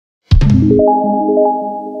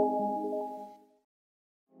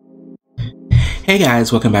Hey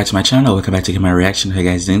guys, welcome back to my channel. Welcome back to Kemari reaction. How you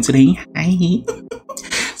guys doing today? Hi.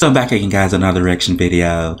 So I'm back again, guys, another reaction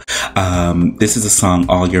video. This is a song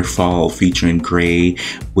 "All Your Fault" featuring Gray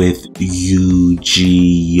with YUGYEOM.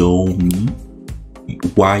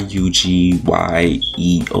 YUGYEOM.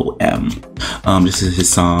 This is his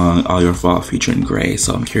song "All Your Fault" featuring Gray.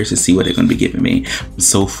 So I'm curious to see what they're gonna be giving me.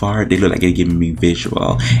 So far, they look like they're giving me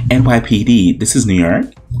visual. NYPD. This is New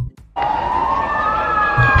York.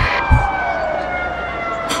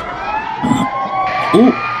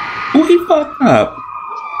 Ooh, he fucked up.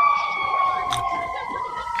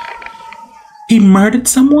 He murdered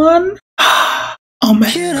someone? Oh my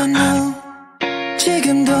god.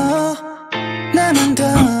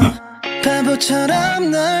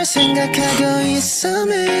 바보처럼 널 생각하고 있어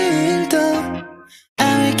매일도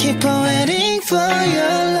I will keep on waiting for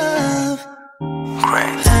your love.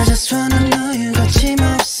 I just wanna know you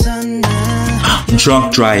거침없어 나.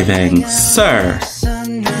 Drunk driving, sir.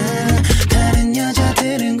 다른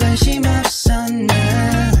여자들은 관심 없어 나.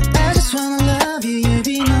 I just wanna love you, you've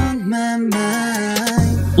been on my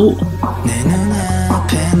mind. 내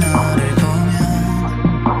눈앞에 너를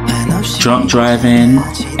보면 한없이 Drunk driving,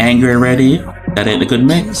 angry already. That ain't a good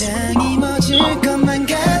mix.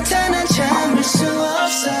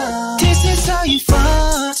 This is all you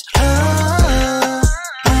fault.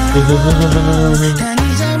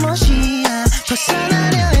 단이 잘못이야.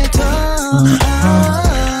 벗어나려 해도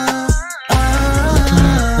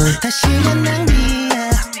다시는 낭비야.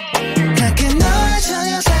 가끔 너와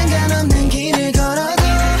전혀 상관없는 길을 걸어도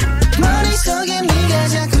머릿속에 네가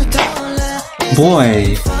자꾸 떠올라.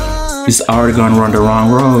 Boy, he's already gonna run the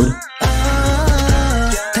wrong road.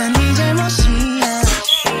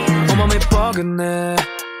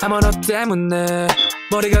 아마 너 때문에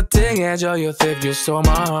머리가 띵해져. You think you're so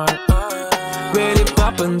smart. 왜 이리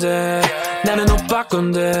바쁜데 나는 오빠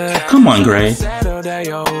건데. Come on, Gray.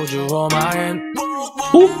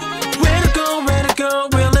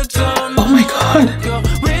 Oh my god.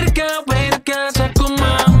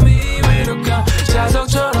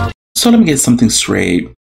 So let me get something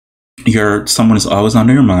straight. Someone is always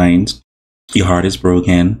under your mind. Your heart is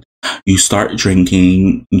broken. You start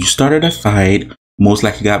drinking. You started a fight. Most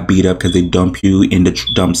likely got beat up because they dump you in the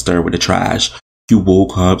dumpster with the trash. You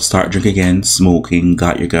woke up, start drinking again, smoking,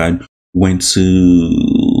 got your gun, went to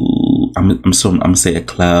I'm gonna say a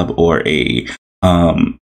club or a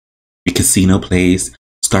casino place,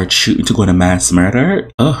 start shooting to go to mass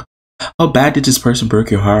murder. Ugh. How bad did this person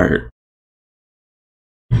break your heart?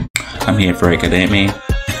 I'm here for it, ain't me?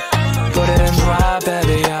 Put it in dry,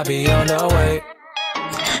 baby, I'll be on the way.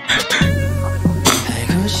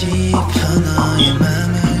 알고 싶어 너의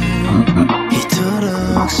맘을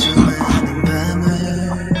이토록 수많은 밤을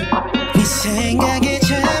네 생각에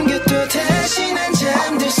잠겨 또 다시 난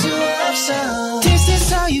잠들 수 없어. This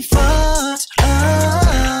is all you fault.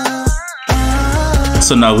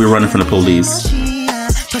 So now we're running from the police.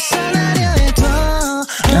 벗어나려 해도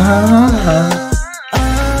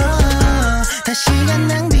다시는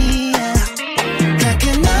낭비야.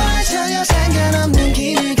 가끔 너와 전혀 상관없는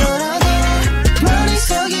길을 걸어도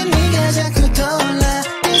머릿속에 네가 자꾸 떠올라.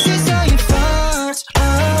 This is all your fault.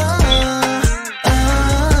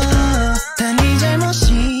 다 네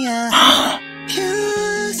잘못이야.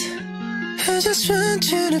 I just want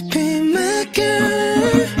you to be my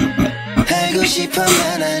girl. 알고 싶어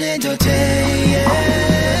말 안 해도 돼.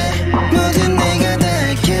 모든 내가 다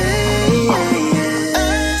할게.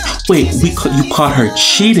 Wait, you caught her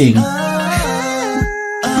cheating.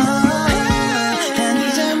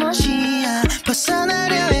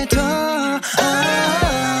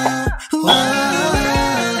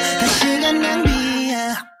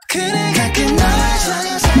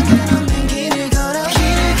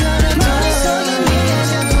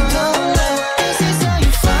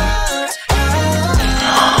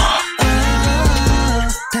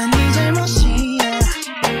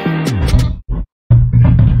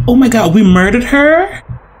 Oh my god, we murdered her?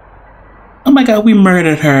 Oh my god, we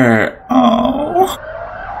murdered her. Oh.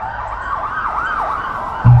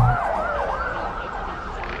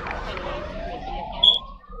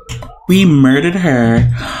 We murdered her.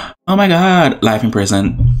 Oh my god, life in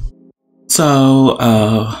prison. So,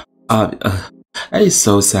 that is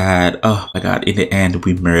so sad. Oh my god, in the end,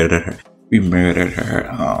 we murdered her. We murdered her.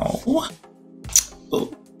 Oh.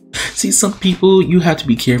 See, some people, you have to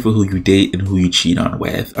be careful who you date and who you cheat on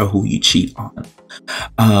with, or who you cheat on.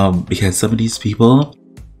 Because some of these people,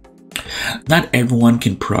 not everyone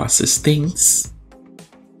can process things.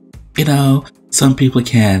 You know, some people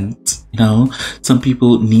can't. You know, some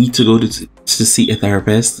people need to go to see a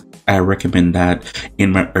therapist. I recommend that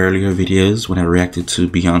in my earlier videos when I reacted to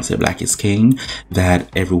Beyonce Black is King, that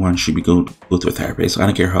everyone should be go to a therapist. So I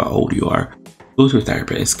don't care how old you are, go to a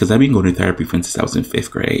therapist, because I've been going to therapy since I was in 5th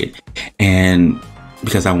grade, and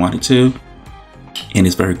because I wanted to, and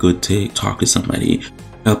it's very good to talk to somebody,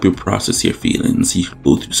 help you process your feelings. You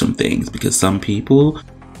go through some things, because some people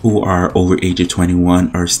who are over age of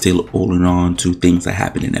 21 are still holding on to things that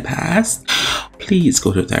happened in the past. Please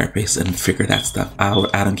go to a therapist and figure that stuff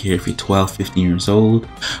out. I don't care if you're 12, 15 years old,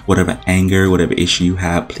 whatever anger, whatever issue you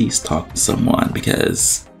have, please talk to someone,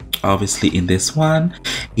 because obviously in this one,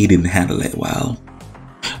 he didn't handle it well.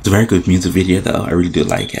 It's a very good music video though. I really do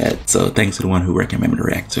like it. So thanks to the one who recommended me to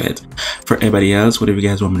react to it. For everybody else, whatever you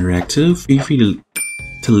guys want me to react to, feel free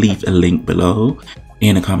to leave a link below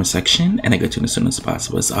in the comment section, and I get to it as soon as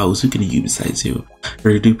possible. So I was looking at you besides you. I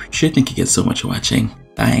really do appreciate it. Thank you guys so much for watching.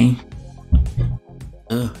 Bye.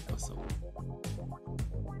 Ugh.